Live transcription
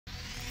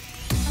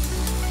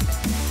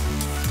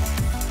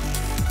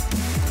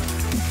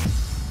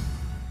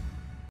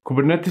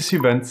Kubernetes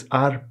events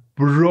are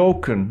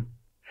broken,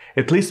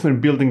 at least when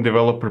building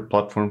developer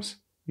platforms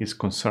is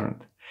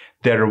concerned.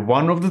 They're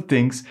one of the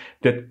things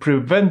that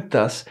prevent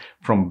us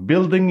from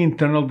building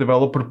internal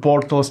developer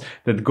portals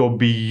that go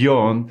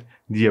beyond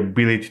the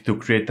ability to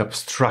create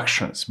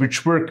abstractions,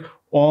 which work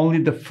only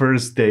the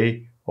first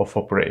day of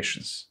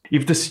operations.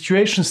 If the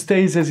situation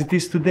stays as it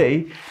is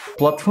today,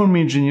 platform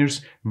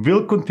engineers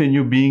will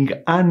continue being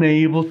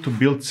unable to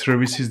build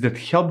services that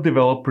help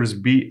developers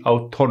be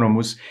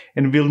autonomous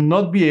and will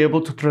not be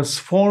able to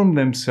transform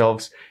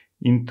themselves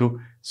into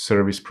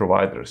service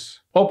providers.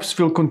 Ops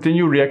will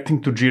continue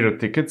reacting to Jira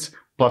tickets.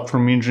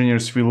 Platform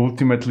engineers will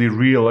ultimately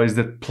realize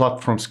that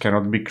platforms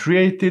cannot be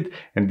created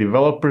and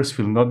developers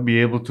will not be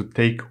able to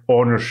take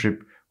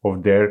ownership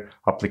of their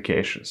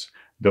applications.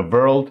 The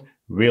world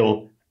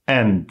will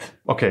end.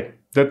 Okay,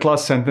 that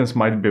last sentence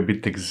might be a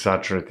bit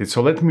exaggerated,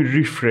 so let me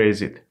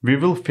rephrase it. We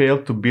will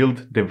fail to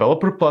build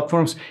developer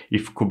platforms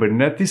if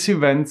Kubernetes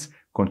events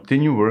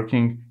continue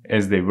working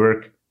as they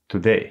work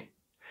today.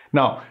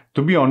 Now,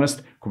 to be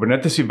honest,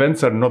 Kubernetes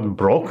events are not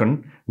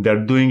broken.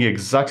 They're doing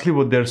exactly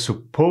what they're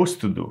supposed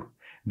to do.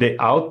 They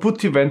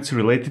output events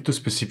related to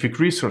specific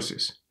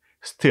resources.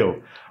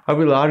 Still, I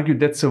will argue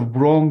that's a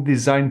wrong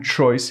design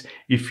choice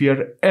if we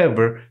are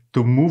ever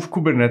to move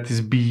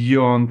Kubernetes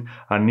beyond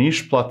a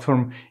niche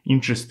platform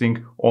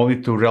interesting only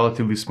to a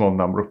relatively small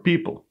number of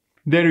people.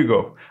 There you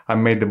go. I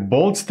made a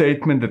bold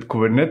statement that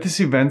Kubernetes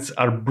events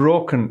are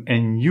broken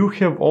and you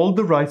have all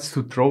the rights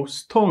to throw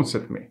stones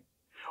at me.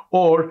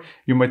 Or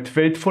you might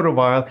wait for a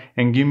while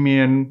and give me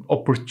an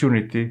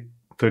opportunity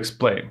to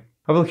explain.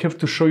 I will have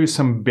to show you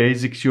some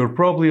basics you're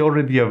probably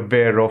already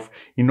aware of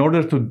in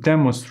order to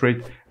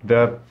demonstrate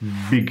the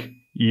big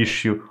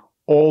issue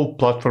all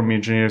platform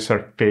engineers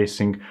are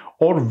facing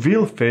or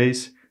will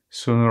face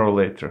sooner or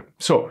later.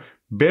 So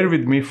bear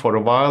with me for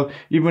a while,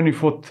 even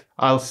if what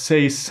I'll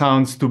say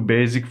sounds too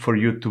basic for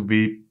you to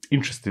be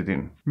interested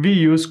in. We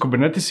use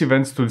Kubernetes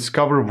events to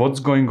discover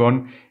what's going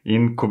on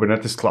in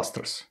Kubernetes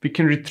clusters. We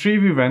can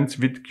retrieve events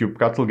with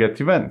kubectl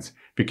get events.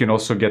 We can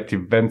also get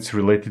events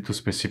related to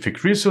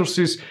specific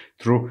resources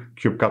through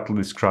kubectl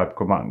describe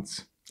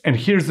commands. And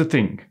here's the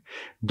thing,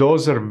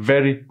 those are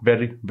very,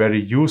 very,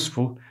 very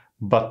useful,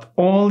 but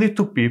only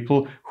to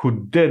people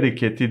who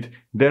dedicated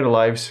their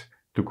lives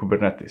to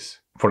Kubernetes.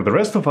 For the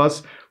rest of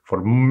us,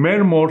 for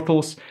mere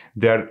mortals,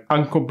 they are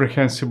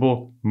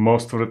incomprehensible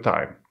most of the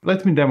time.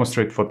 Let me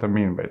demonstrate what I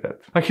mean by that.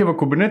 I have a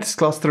Kubernetes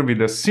cluster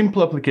with a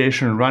simple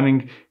application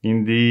running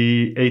in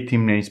the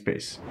A-team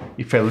namespace.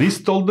 If I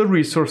list all the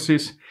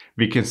resources,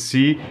 we can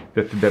see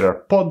that there are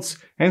pods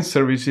and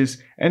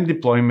services and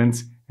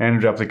deployments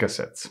and replica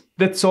sets.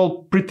 That's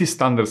all pretty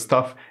standard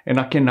stuff, and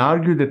I can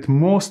argue that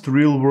most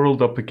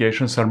real-world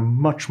applications are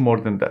much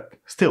more than that.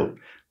 Still,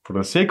 for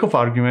the sake of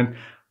argument,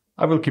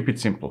 I will keep it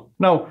simple.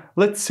 Now,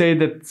 let's say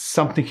that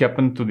something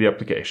happened to the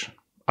application.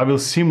 I will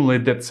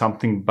simulate that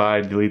something by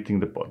deleting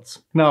the pods.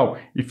 Now,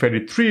 if I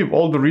retrieve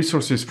all the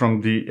resources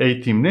from the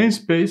A-team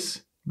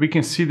namespace, we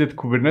can see that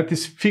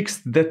Kubernetes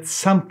fixed that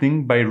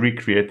something by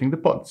recreating the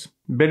pods.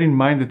 Bear in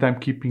mind that I'm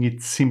keeping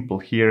it simple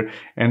here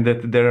and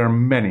that there are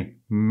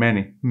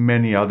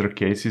many other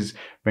cases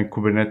when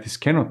Kubernetes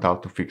cannot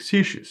auto-fix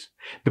issues.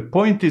 The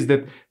point is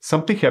that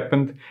something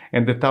happened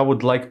and that I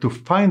would like to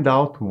find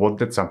out what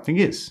that something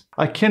is.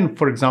 I can,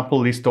 for example,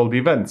 list all the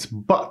events,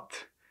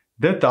 but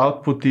that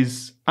output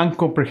is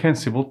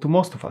incomprehensible to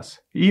most of us.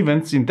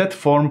 Events in that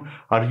form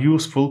are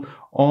useful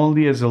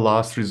only as a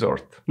last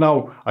resort.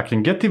 Now, I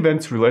can get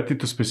events related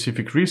to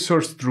specific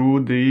resource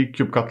through the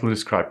kubectl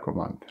describe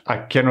command. I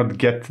cannot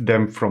get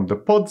them from the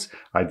pods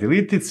I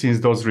deleted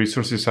since those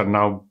resources are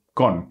now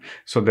gone,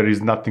 so there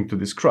is nothing to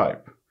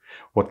describe.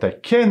 What I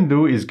can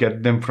do is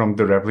get them from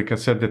the replica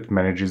set that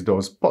manages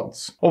those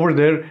pods. Over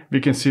there, we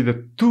can see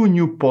that 2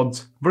 new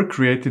pods were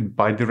created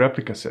by the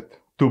replica set.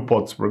 2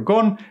 pods were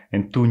gone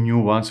and 2 new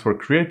ones were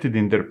created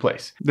in their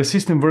place. The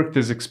system worked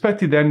as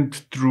expected and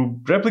through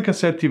replica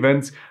set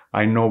events,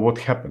 I know what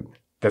happened.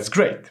 That's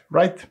great,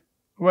 right?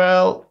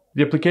 Well,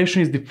 the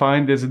application is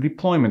defined as a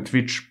deployment,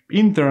 which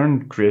in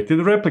turn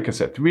created a replica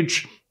set,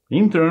 which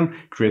in turn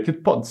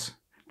created pods.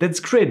 That's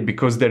great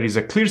because there is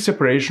a clear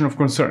separation of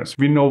concerns.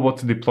 We know what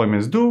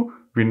deployments do,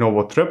 we know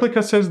what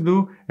replica sets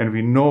do, and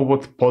we know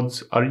what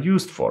pods are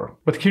used for.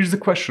 But here's the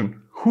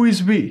question, who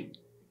is we?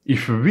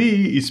 If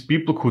we is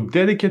people who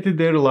dedicated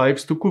their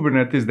lives to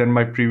Kubernetes, then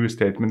my previous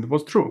statement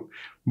was true.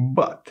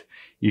 But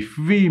if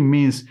we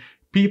means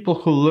people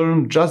who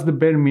learn just the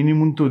bare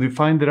minimum to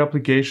define their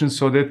applications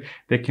so that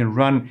they can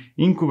run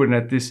in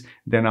Kubernetes,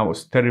 then I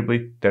was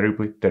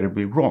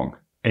terribly wrong.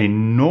 A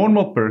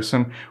normal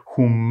person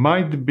who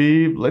might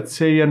be, let's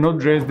say, a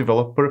Node.js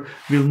developer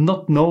will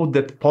not know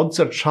that pods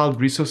are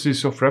child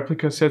resources of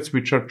replica sets,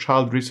 which are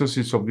child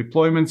resources of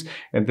deployments,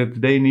 and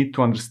that they need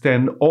to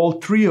understand all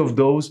 3 of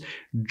those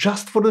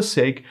just for the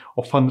sake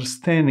of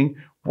understanding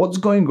what's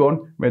going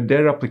on when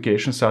their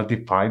applications are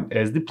defined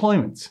as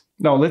deployments.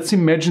 Now, let's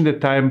imagine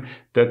that I'm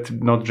that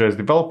Node.js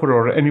developer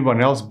or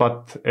anyone else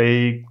but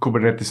a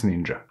Kubernetes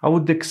ninja. I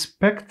would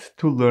expect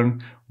to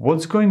learn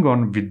what's going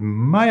on with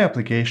my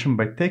application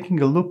by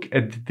taking a look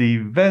at the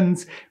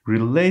events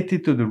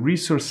related to the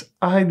resource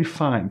I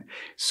defined.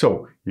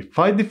 So, if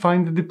I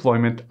define the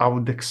deployment, I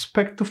would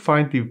expect to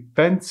find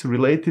events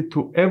related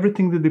to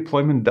everything the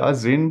deployment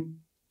does in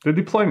the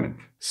deployment.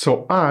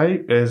 So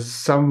I, as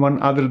someone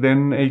other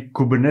than a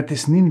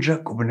Kubernetes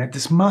ninja,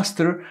 Kubernetes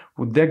master,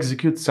 would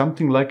execute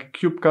something like a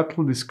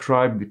kubectl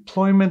describe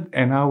deployment,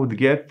 and I would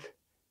get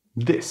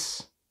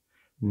this.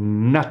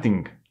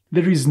 Nothing.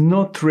 There is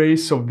no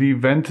trace of the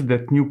event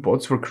that new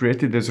pods were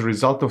created as a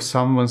result of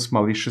someone's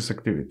malicious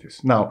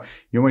activities. Now,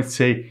 you might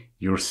say,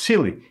 you're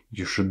silly.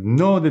 You should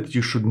know that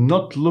you should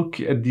not look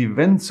at the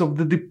events of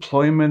the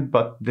deployment,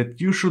 but that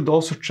you should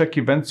also check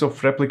events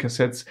of replica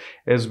sets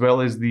as well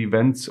as the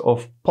events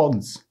of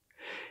pods.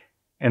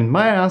 And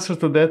my answer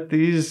to that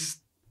is,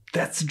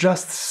 that's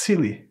just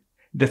silly.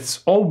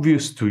 That's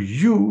obvious to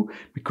you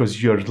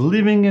because you're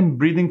living and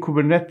breathing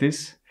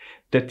Kubernetes.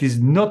 That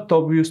is not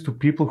obvious to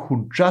people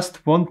who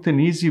just want an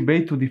easy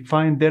way to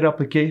define their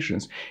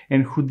applications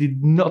and who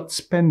did not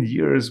spend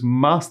years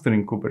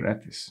mastering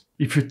Kubernetes.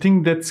 If you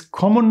think that's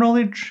common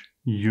knowledge,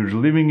 you're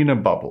living in a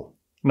bubble.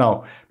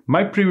 Now,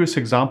 my previous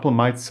example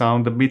might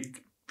sound a bit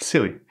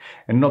silly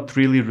and not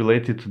really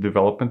related to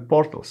development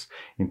portals,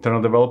 internal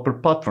developer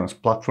platforms,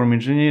 platform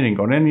engineering,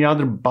 or any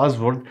other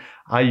buzzword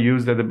I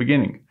used at the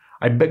beginning.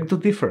 I beg to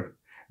differ.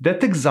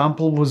 That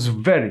example was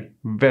very,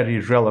 very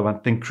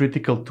relevant and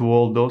critical to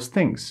all those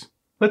things.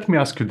 Let me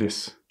ask you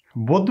this.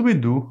 What do we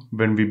do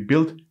when we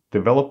build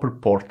developer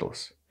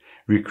portals?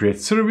 We create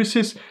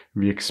services,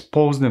 we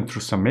expose them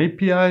through some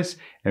APIs,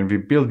 and we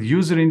build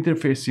user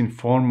interface in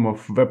form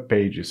of web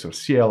pages or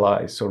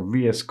CLIs or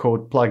VS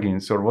Code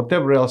plugins or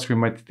whatever else we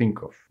might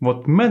think of.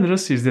 What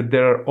matters is that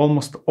there are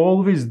almost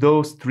always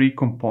those three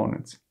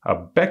components: a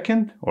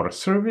backend or a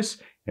service,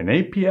 an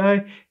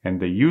API,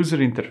 and a user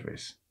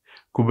interface.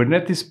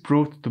 Kubernetes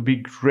proved to be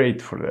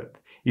great for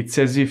that. It's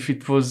as if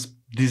it was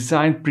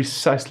designed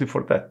precisely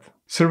for that.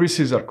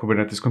 Services are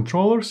Kubernetes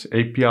controllers,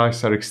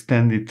 APIs are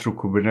extended through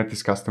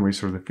Kubernetes custom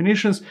resource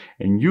definitions,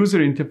 and user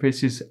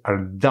interfaces are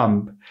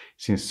dumb,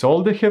 since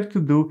all they have to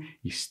do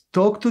is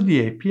talk to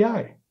the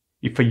API.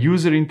 If a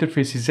user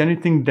interface is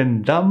anything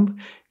than dumb,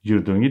 you're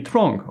doing it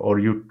wrong, or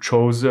you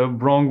chose a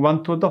wrong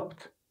one to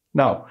adopt.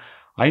 Now,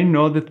 I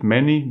know that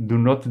many do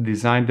not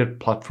design their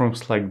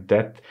platforms like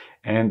that,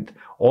 and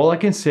all I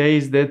can say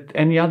is that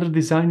any other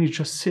design is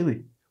just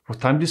silly.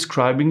 What I'm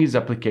describing is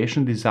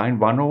application design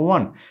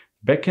 101.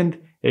 Backend,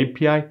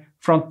 API,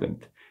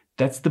 frontend.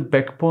 That's the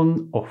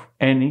backbone of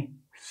any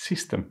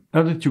system.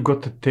 Now that you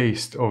got a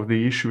taste of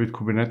the issue with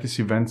Kubernetes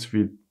events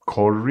with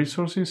core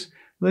resources,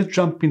 let's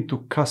jump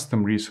into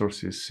custom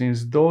resources,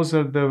 since those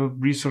are the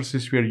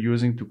resources we are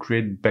using to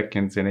create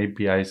backends and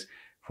APIs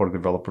for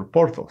developer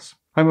portals.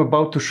 I'm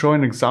about to show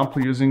an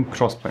example using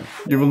Crossplane.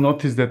 You will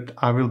notice that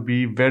I will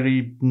be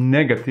very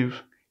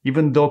negative,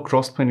 even though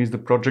Crossplane is the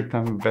project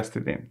I'm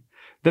invested in.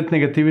 That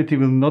negativity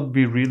will not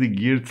be really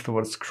geared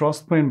towards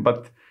Crossplane,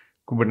 but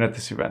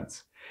Kubernetes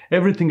events.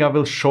 Everything I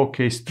will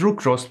showcase through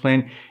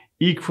Crossplane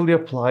equally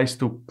applies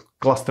to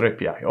Cluster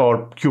API,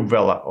 or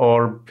Kubevela,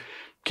 or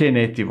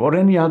Knative, or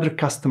any other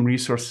custom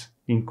resource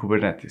in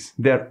Kubernetes.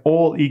 They're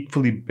all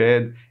equally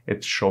bad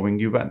at showing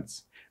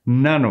events.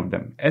 None of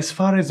them, as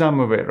far as I'm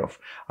aware of,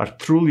 are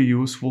truly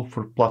useful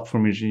for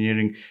platform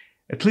engineering,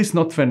 at least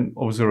not when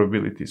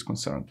observability is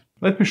concerned.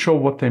 Let me show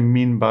what I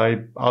mean by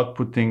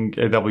outputting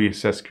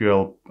AWS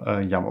SQL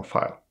YAML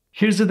file.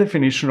 Here's a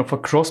definition of a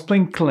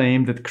Crossplane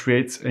claim that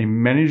creates a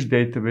managed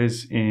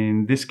database,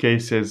 in this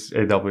case as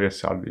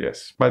AWS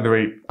RDS. By the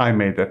way, I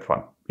made that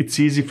one. It's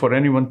easy for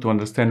anyone to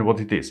understand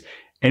what it is.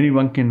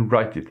 Anyone can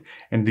write it,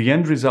 and the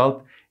end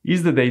result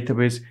is the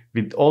database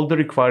with all the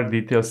required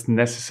details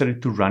necessary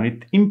to run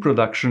it in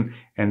production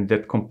and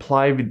that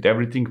comply with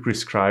everything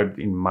prescribed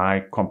in my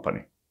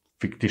company.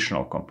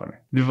 Fictional company.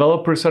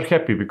 Developers are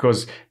happy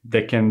because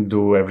they can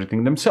do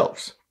everything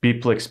themselves.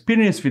 People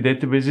experienced with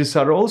databases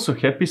are also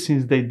happy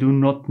since they do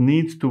not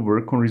need to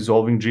work on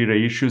resolving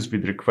Jira issues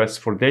with requests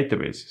for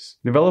databases.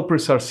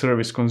 Developers are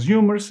service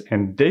consumers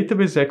and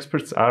database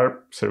experts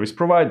are service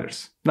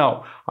providers.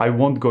 Now, I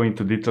won't go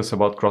into details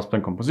about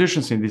Crossplane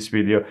compositions in this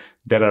video.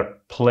 There are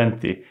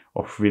plenty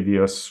of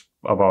videos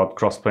about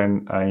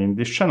Crossplane in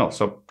this channel,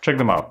 so check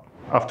them out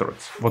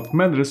afterwards. What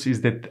matters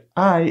is that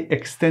I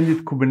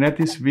extended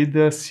Kubernetes with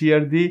the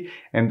CRD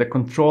and the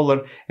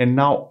controller, and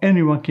now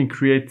anyone can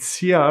create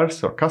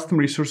CRs or custom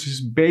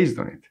resources based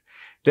on it.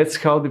 That's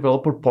how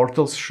developer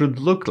portals should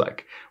look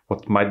like.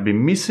 What might be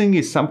missing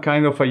is some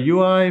kind of a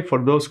UI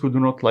for those who do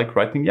not like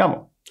writing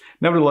YAML.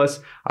 Nevertheless,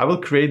 I will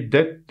create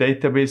that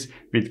database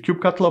with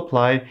kubectl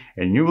apply,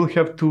 and you will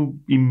have to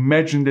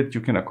imagine that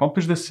you can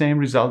accomplish the same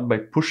result by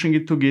pushing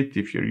it to Git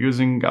if you're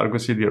using Argo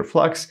CD or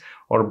Flux,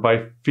 or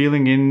by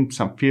filling in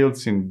some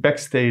fields in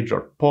Backstage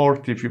or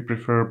Port if you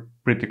prefer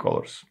pretty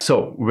colors.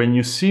 So when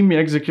you see me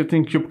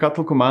executing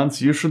kubectl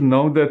commands, you should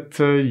know that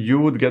you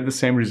would get the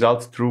same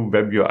result through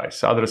web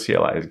UIs, other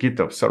CLIs,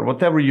 GitHubs, or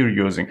whatever you're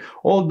using.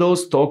 All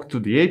those talk to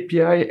the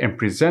API and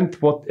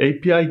present what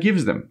API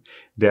gives them.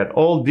 They're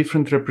all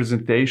different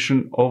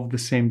representation of the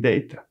same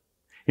data.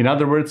 In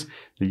other words,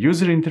 the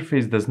user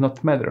interface does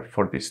not matter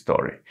for this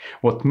story.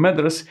 What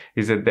matters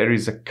is that there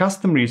is a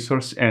custom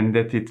resource and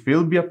that it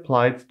will be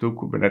applied to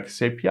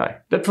Kubernetes API.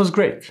 That was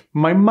great.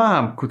 My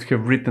mom could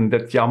have written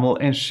that YAML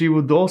and she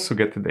would also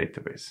get a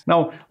database.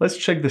 Now, let's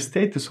check the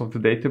status of the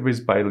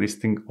database by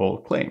listing all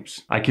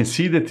claims. I can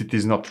see that it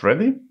is not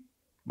ready.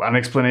 One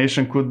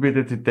explanation could be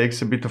that it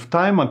takes a bit of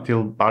time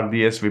until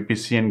RDS,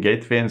 VPC, and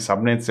gateway and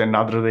subnets and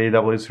other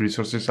AWS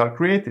resources are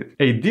created.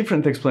 A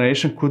different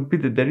explanation could be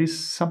that there is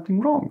something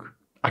wrong.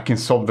 I can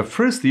solve the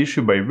first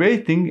issue by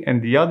waiting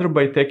and the other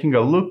by taking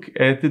a look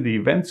at the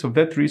events of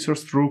that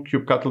resource through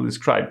kubectl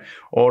describe,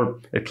 or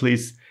at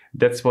least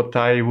that's what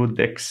I would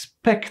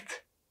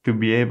expect to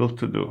be able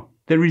to do.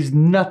 There is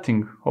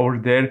nothing over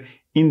there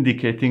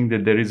indicating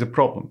that there is a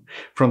problem.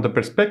 From the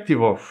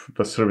perspective of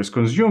the service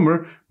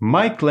consumer,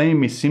 my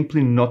claim is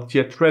simply not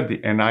yet ready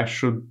and I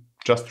should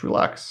just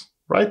relax,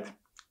 right?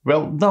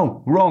 Well,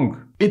 no,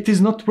 wrong. It is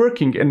not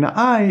working and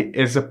I,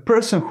 as a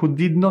person who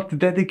did not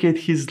dedicate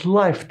his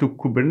life to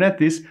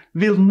Kubernetes,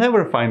 will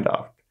never find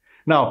out.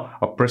 Now,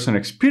 a person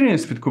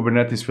experienced with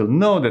Kubernetes will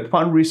know that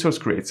one resource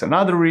creates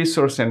another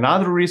resource and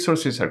other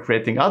resources are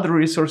creating other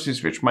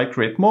resources which might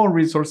create more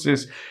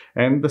resources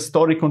and the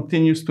story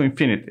continues to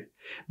infinity.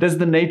 That's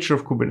the nature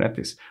of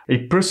Kubernetes.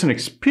 A person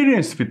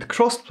experienced with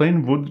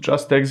crossplane would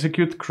just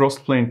execute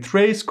crossplane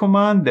trace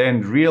command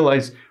and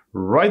realize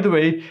right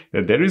away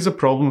that there is a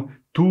problem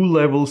two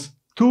levels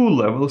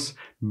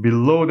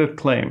below that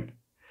claim.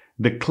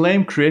 The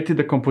claim created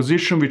a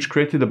composition which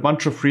created a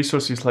bunch of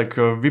resources like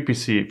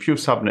VPC, few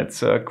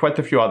subnets, quite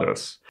a few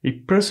others. A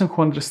person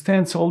who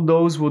understands all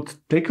those would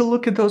take a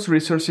look at those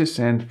resources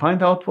and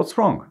find out what's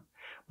wrong.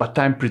 But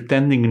I'm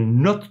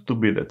pretending not to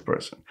be that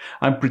person.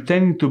 I'm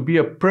pretending to be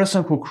a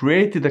person who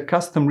created a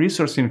custom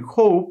resource in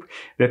hope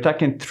that I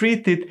can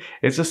treat it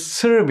as a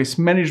service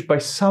managed by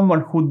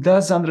someone who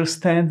does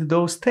understand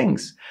those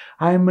things.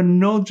 I am a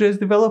Node.js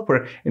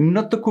developer and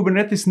not a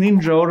Kubernetes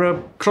ninja or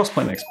a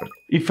crossplane expert.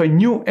 If I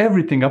knew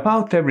everything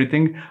about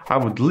everything, I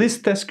would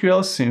list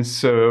SQL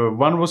since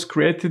one was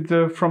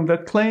created from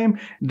that claim.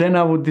 Then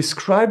I would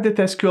describe that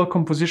SQL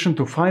composition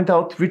to find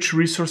out which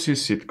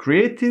resources it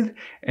created,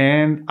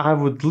 and I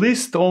would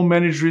list all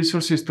managed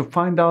resources to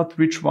find out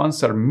which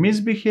ones are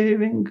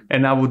misbehaving,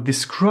 and I would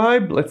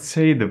describe, let's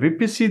say, the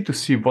VPC to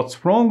see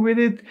what's wrong with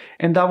it,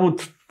 and I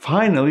would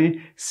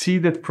finally see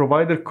that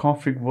provider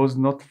config was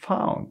not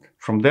found.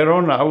 From there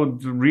on, I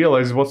would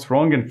realize what's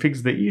wrong and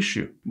fix the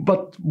issue.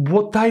 But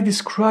what I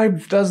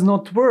described does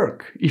not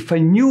work. If I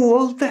knew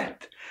all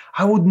that,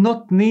 I would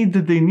not need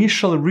the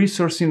initial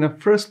resource in the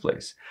first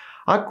place.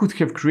 I could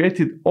have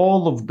created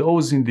all of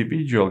those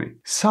individually.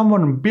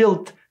 Someone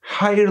built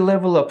higher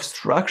level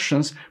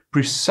abstractions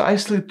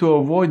precisely to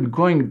avoid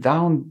going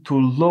down to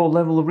low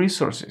level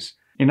resources.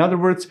 In other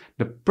words,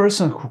 the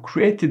person who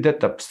created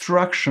that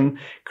abstraction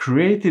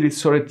created it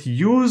so that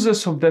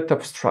users of that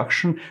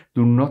abstraction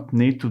do not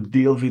need to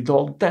deal with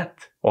all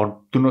that, or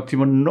do not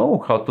even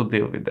know how to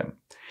deal with them.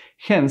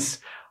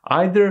 Hence,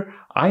 either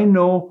I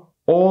know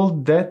all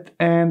that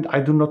and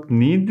I do not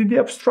need the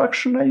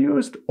abstraction I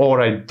used,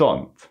 or I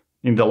don't.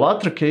 In the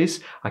latter case,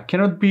 I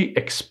cannot be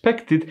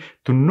expected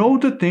to know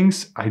the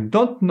things I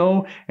don't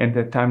know and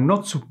that I'm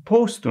not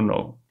supposed to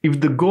know.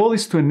 If the goal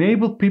is to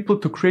enable people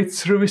to create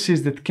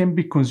services that can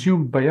be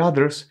consumed by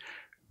others,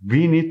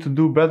 we need to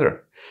do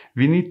better.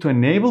 We need to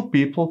enable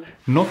people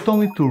not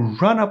only to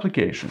run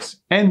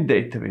applications and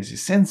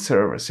databases and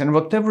servers and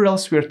whatever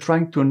else we are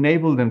trying to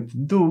enable them to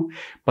do,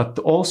 but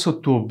also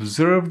to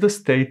observe the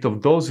state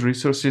of those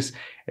resources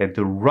at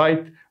the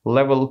right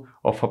level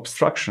of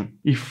abstraction.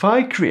 If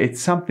I create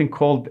something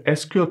called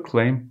SQL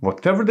claim,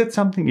 whatever that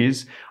something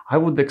is, I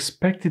would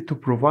expect it to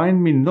provide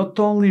me not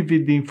only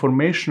with the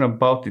information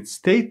about its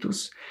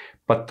status,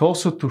 but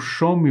also to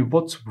show me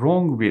what's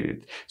wrong with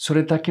it so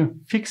that I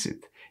can fix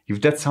it if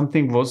that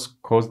something was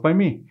caused by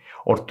me,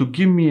 or to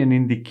give me an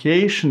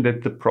indication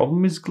that the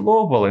problem is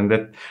global and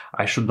that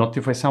I should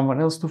notify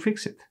someone else to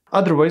fix it.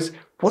 Otherwise,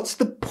 what's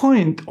the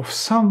point of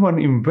someone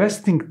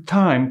investing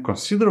time,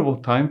 considerable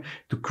time,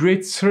 to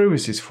create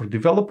services for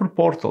developer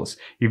portals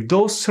if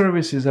those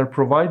services are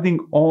providing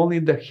only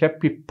the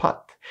happy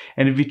path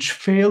and which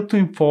fail to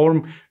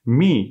inform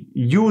me,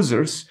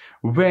 users,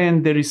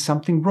 when there is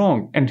something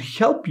wrong and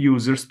help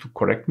users to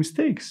correct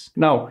mistakes?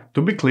 Now,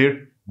 to be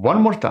clear,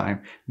 one more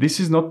time, this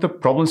is not a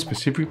problem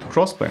specific to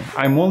crossplane.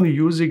 I'm only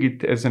using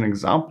it as an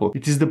example.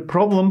 It is the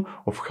problem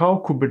of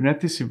how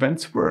Kubernetes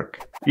events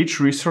work. Each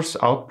resource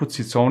outputs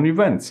its own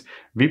events.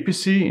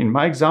 VPC, in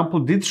my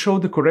example, did show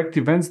the correct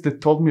events that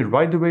told me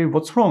right away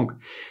what's wrong.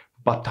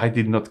 But I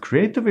did not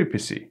create a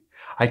VPC.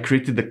 I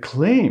created a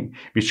claim,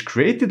 which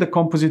created a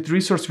composite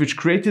resource, which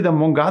created,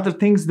 among other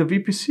things, the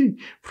VPC.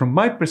 From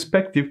my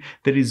perspective,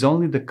 there is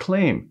only the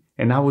claim.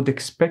 and I would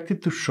expect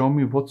it to show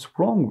me what's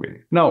wrong with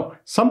it. Now,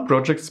 some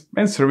projects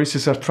and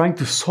services are trying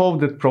to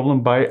solve that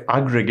problem by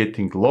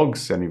aggregating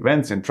logs and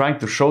events and trying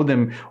to show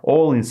them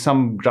all in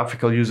some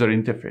graphical user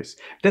interface.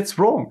 That's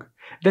wrong.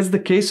 That's the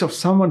case of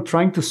someone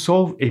trying to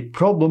solve a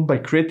problem by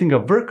creating a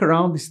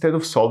workaround instead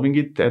of solving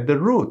it at the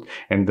root.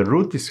 And the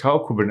root is how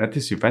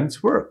Kubernetes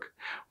events work.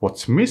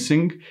 What's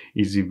missing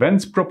is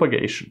events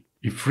propagation.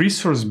 If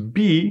resource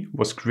B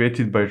was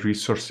created by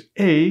resource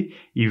A,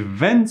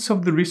 events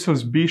of the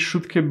resource B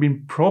should have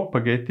been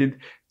propagated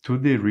to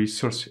the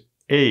resource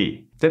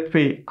A. That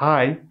way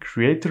I,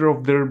 creator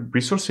of the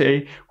resource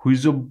A, who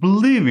is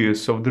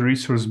oblivious of the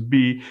resource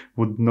B,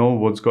 would know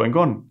what's going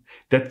on.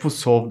 That would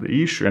solve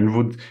the issue and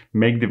would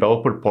make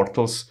developer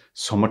portals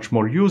so much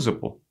more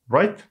usable,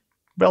 right?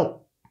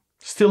 Well,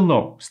 still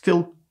no,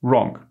 still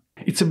wrong.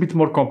 It's a bit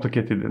more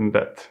complicated than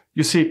that.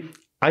 You see,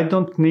 I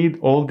don't need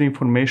all the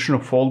information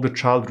of all the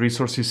child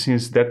resources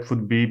since that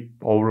would be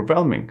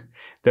overwhelming.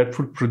 That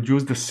would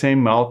produce the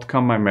same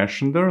outcome I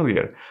mentioned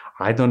earlier.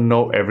 I don't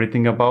know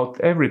everything about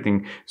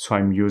everything, so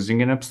I'm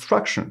using an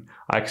abstraction.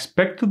 I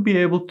expect to be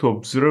able to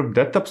observe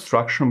that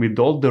abstraction with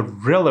all the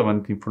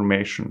relevant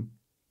information,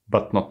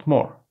 but not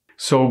more.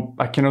 So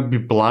I cannot be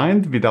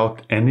blind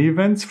without any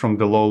events from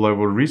the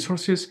low-level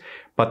resources,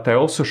 but I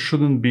also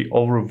shouldn't be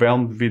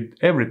overwhelmed with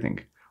everything.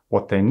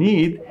 What I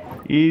need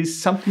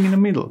is something in the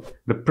middle.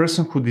 The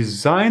person who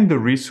designed the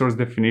resource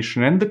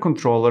definition and the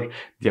controller,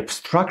 the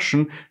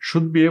abstraction,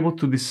 should be able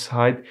to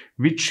decide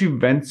which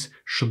events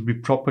should be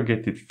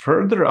propagated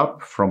further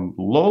up from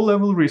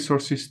low-level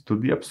resources to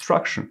the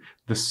abstraction,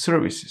 the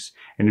services,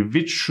 and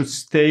which should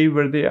stay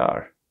where they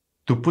are.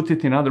 To put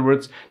it in other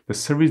words, the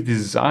service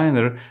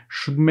designer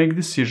should make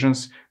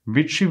decisions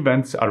which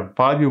events are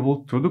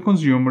valuable to the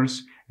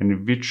consumers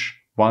and which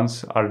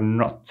ones are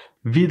not.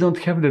 We don't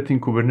have that in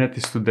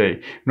Kubernetes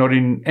today, nor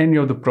in any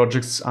of the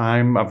projects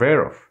I'm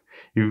aware of.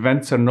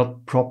 Events are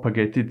not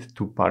propagated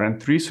to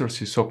parent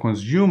resources, so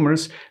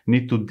consumers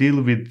need to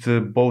deal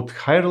with both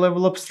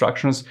higher-level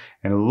abstractions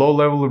and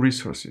low-level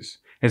resources.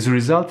 As a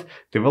result,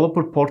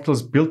 developer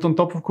portals built on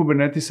top of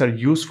Kubernetes are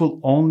useful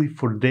only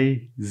for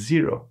day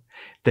zero.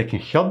 They can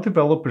help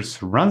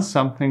developers run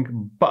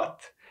something,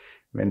 but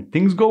when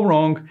things go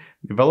wrong,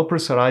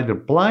 developers are either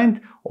blind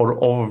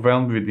or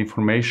overwhelmed with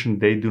information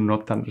they do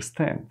not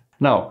understand.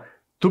 Now,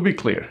 to be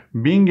clear,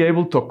 being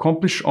able to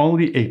accomplish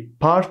only a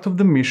part of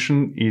the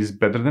mission is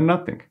better than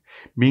nothing.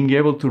 Being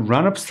able to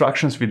run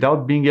abstractions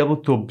without being able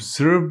to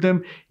observe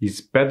them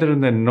is better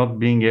than not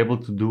being able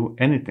to do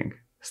anything.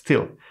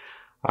 Still,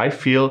 I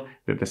feel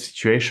that the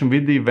situation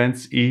with the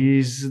events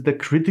is the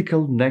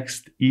critical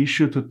next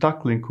issue to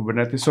tackle in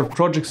Kubernetes or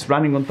projects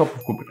running on top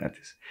of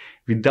Kubernetes.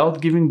 Without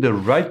giving the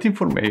right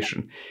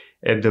information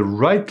at the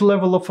right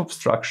level of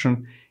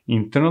abstraction,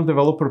 internal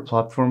developer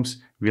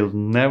platforms will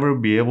never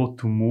be able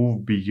to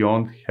move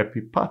beyond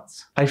happy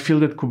paths. I feel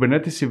that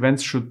Kubernetes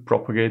events should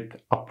propagate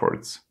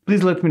upwards.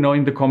 Please let me know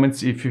in the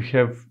comments if you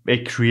have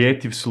a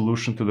creative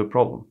solution to the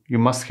problem. You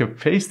must have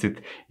faced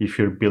it if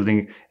you're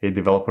building a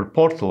developer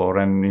portal or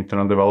an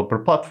internal developer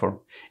platform.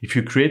 If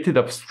you created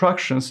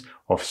abstractions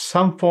of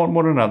some form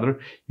or another,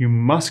 you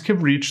must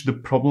have reached the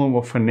problem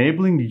of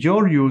enabling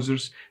your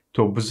users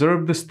to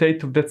observe the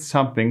state of that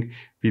something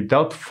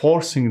without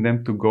forcing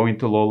them to go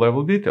into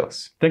low-level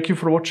details. Thank you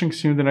for watching.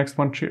 See you in the next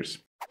one. Cheers.